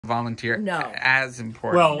volunteer No. as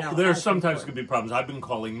important. Well, No, there that's sometimes important. could be problems. I've been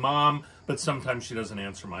calling Mom, but sometimes she doesn't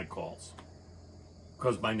answer my calls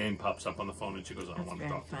because my name pops up on the phone and she goes, "I don't That's want to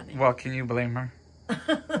very talk to funny. Well, can you blame her? you."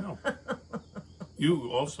 No.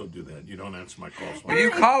 You also do that. You don't answer my calls. Well,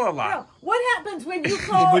 you call a lot. No. What happens when you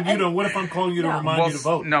call? But you know, what if I'm calling you to No. remind Well, you to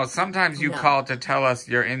vote? no, sometimes you No. call to tell us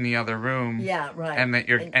you're in the other room. Yeah, right. And that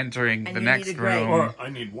you're And- entering and the you next need a break. room. Or I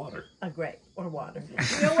need water. A grape or water.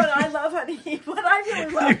 You know what I love, honey? What I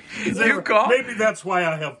really love. You call? Maybe that's why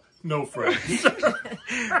I have no friends.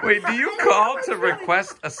 Wait, do you call to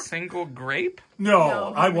request a single grape?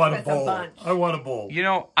 No, I want a request a bowl. bunch. I want a bowl. You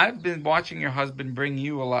know, I've been watching your husband bring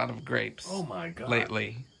you a lot of grapes Oh my God.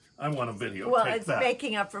 lately. I want a video. Well, Take it's that.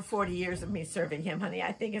 making up for 40 years of me serving him, honey.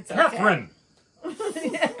 I think it's okay. Catherine.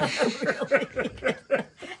 Yeah, really.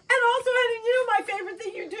 And also, honey, you know my favorite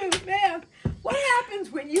thing you do, man. What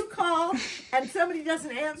happens when you call and somebody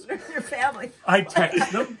doesn't answer in your family? I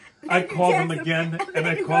text them. I You call them text them, again, and and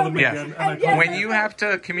then I you call go them back. again, Yes. and I And call yes. them When you have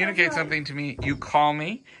to communicate That's right. something to me, you call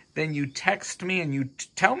me, then you text me and you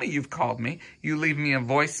tell me you've called me. You leave me a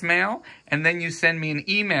voicemail, and then you send me an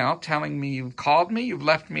email telling me you've called me, you've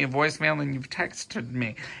left me a voicemail, and you've texted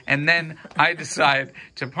me. And then I decide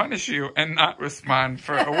to punish you and not respond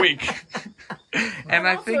for a week. And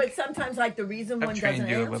I also, think it's sometimes like the reason I've one trained doesn't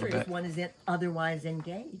you a little answer is bit. one is otherwise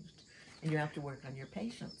engaged. And you have to work on your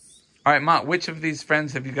patience. All right, Ma, which of these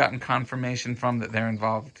friends have you gotten confirmation from that they're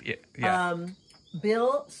involved? Yeah.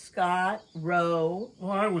 Bill, Scott, Roe.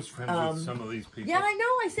 Well, I was friends with some of these people. Yeah, I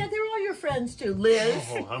know. I said they're all your friends too. Liz.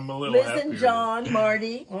 Oh, I'm a little Liz happier. and John,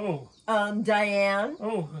 Marty, Oh, Diane.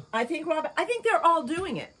 oh, I think Robin. I think they're all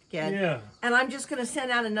doing it, kid. yeah. And I'm just going to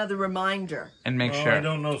send out another reminder. And make Oh, sure. I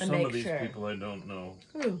don't know some make of these sure. people. I don't know.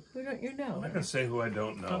 Who? Who don't you know? I'm not gonna say who I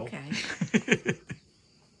don't know. Okay.